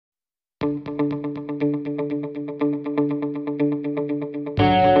Hello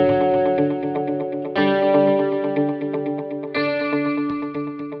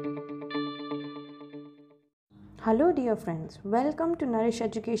dear friends, welcome to nourish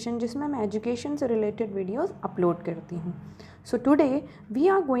education, जिसमें मैं education से रिलेटेड वीडियोस अपलोड करती हूँ. So today we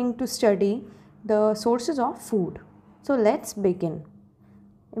are going to study the sources of food. So let's begin.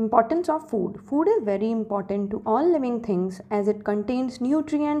 Importance of food. Food is very important to all living things as it contains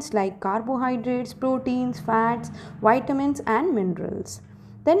nutrients like carbohydrates, proteins, fats, vitamins and minerals.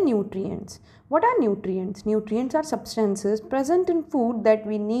 Then nutrients. What are nutrients? Nutrients are substances present in food that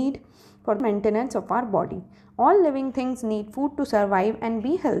we need for maintenance of our body. All living things need food to survive and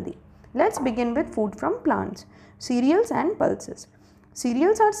be healthy. Let's begin with food from plants. Cereals and pulses.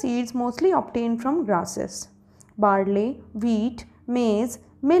 Cereals are seeds mostly obtained from grasses. Barley, wheat, maize,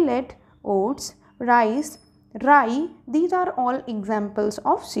 millet, oats, rice, rye, these are all examples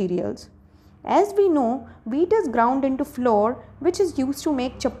of cereals. As we know, wheat is ground into flour which is used to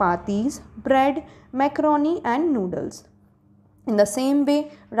make chapatis, bread, macaroni and noodles. In the same way,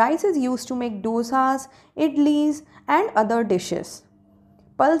 rice is used to make dosas, idlis and other dishes.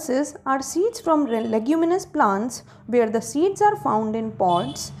 Pulses are seeds from leguminous plants where the seeds are found in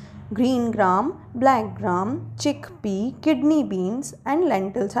pods. Green gram, black gram, chickpea, kidney beans and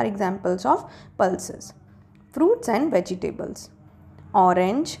lentils are examples of pulses. Fruits and vegetables.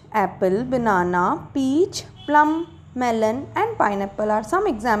 Orange, apple, banana, peach, plum, melon and pineapple are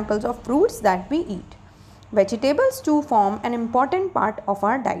some examples of fruits that we eat. Vegetables too form an important part of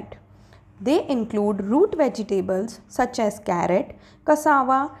our diet. They include root vegetables such as carrot,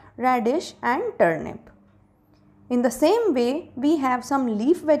 cassava, radish and turnip. In the same way, we have some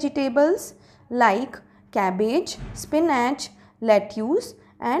leaf vegetables like cabbage, spinach, lettuce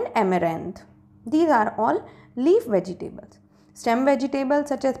and amaranth. These are all leaf vegetables. Stem vegetables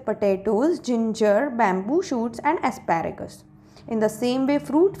such as potatoes, ginger, bamboo shoots and asparagus. In the same way,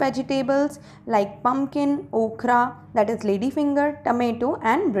 fruit vegetables like pumpkin, okra, that is ladyfinger, tomato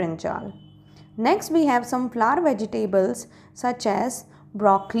and brinjal. Next, we have some flower vegetables such as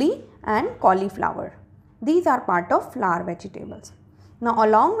broccoli and cauliflower. These are part of flower vegetables. Now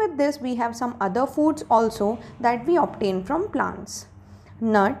along with this, we have some other foods also that we obtain from plants.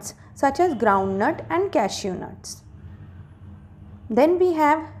 Nuts such as groundnut and cashew nuts. Then we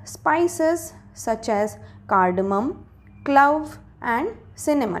have spices such as cardamom, clove and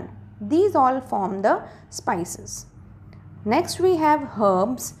cinnamon. These all form the spices. Next we have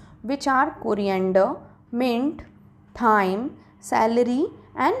herbs which are coriander, mint, thyme, celery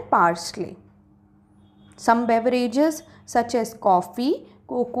and parsley. Some beverages such as coffee,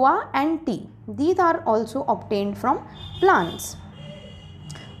 cocoa and tea. These are also obtained from plants.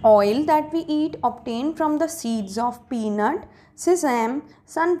 Oil that we eat obtained from the seeds of peanut, sesame,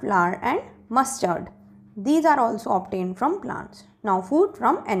 sunflower and mustard. These are also obtained from plants. Now food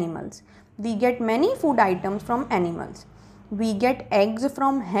from animals. We get many food items from animals. We get eggs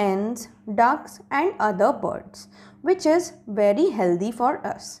from hens, ducks and other birds, which is very healthy for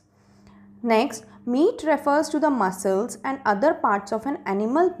us. Next, meat refers to the muscles and other parts of an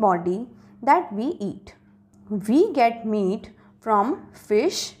animal body that we eat. We get meat from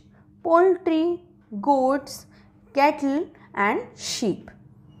fish, poultry, goats, cattle and sheep.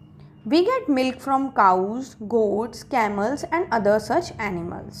 We get milk from cows, goats, camels and other such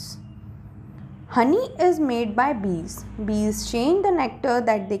animals. Honey is made by bees. Bees change the nectar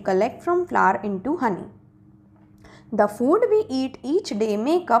that they collect from flower into honey. The food we eat each day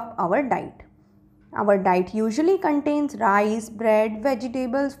make up our diet. Our diet usually contains rice, bread,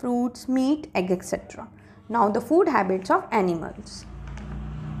 vegetables, fruits, meat, egg, etc. Now the food habits of animals.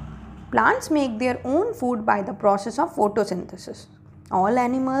 Plants make their own food by the process of photosynthesis. All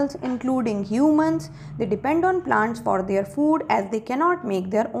animals, including humans, they depend on plants for their food as they cannot make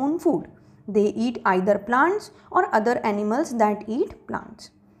their own food. They eat either plants or other animals that eat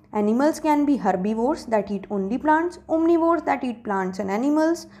plants. Animals can be herbivores that eat only plants, omnivores that eat plants and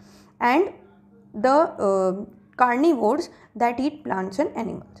animals, and the carnivores that eat plants and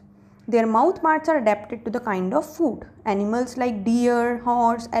animals. Their mouth parts are adapted to the kind of food. Animals like deer,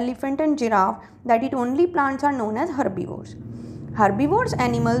 horse, elephant and giraffe that eat only plants are known as herbivores. Herbivorous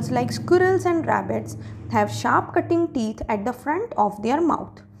animals like squirrels and rabbits have sharp cutting teeth at the front of their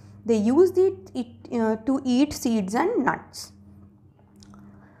mouth. They use it to eat seeds and nuts.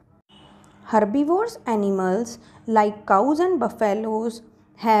 Herbivorous animals like cows and buffaloes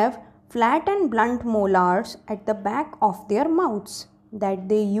have flat and blunt molars at the back of their mouths that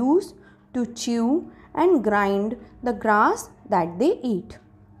they use to chew and grind the grass that they eat.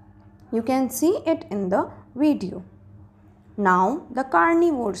 You can see it in the video. Now the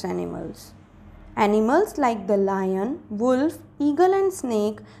carnivores animals. Animals like the lion, wolf, eagle and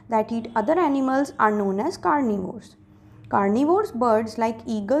snake that eat other animals are known as carnivores. Carnivores birds like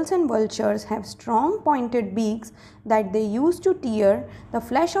eagles and vultures have strong pointed beaks that they use to tear the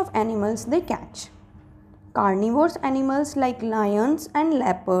flesh of animals they catch. Carnivores animals like lions and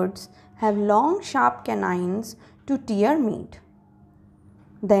leopards have long sharp canines to tear meat.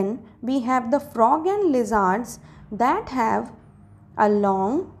 Then we have the frog and lizards that have a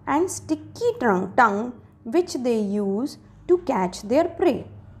long and sticky tongue which they use to catch their prey.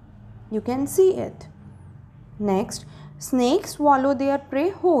 You can see it. Next, snakes swallow their prey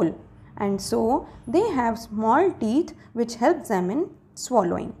whole, and so they have small teeth which help them in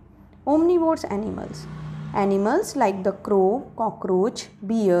swallowing. Omnivores animals. Animals like the crow, cockroach,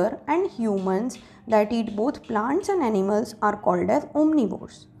 bear and humans that eat both plants and animals are called as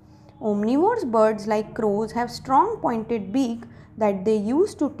omnivores. Omnivores birds like crows have strong pointed beak that they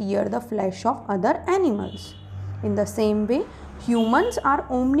use to tear the flesh of other animals. In the same way, humans are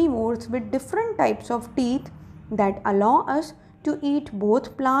omnivores with different types of teeth that allow us to eat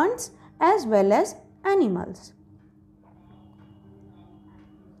both plants as well as animals.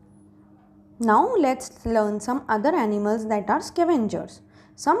 Now let's learn some other animals that are scavengers.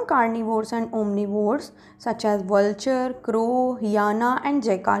 Some carnivores and omnivores such as vulture, crow, hyena and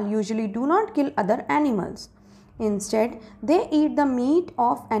jackal usually do not kill other animals. Instead, they eat the meat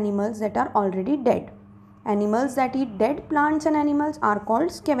of animals that are already dead. Animals that eat dead plants and animals are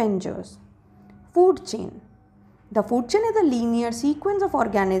called scavengers. Food chain. The food chain is a linear sequence of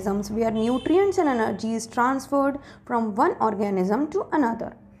organisms where nutrients and energy is transferred from one organism to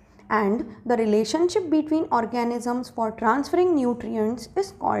another. And the relationship between organisms for transferring nutrients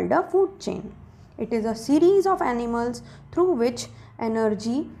is called a food chain. It is a series of animals through which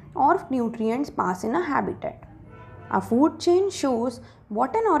energy or nutrients pass in a habitat. A food chain shows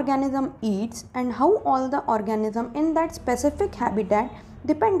what an organism eats and how all the organisms in that specific habitat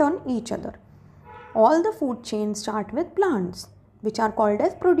depend on each other. All the food chains start with plants, which are called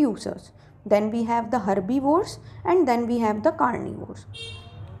as producers. Then we have the herbivores and then we have the carnivores.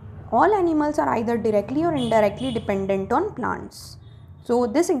 All animals are either directly or indirectly dependent on plants. So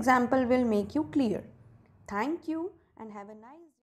this example will make you clear. Thank you and have a nice day.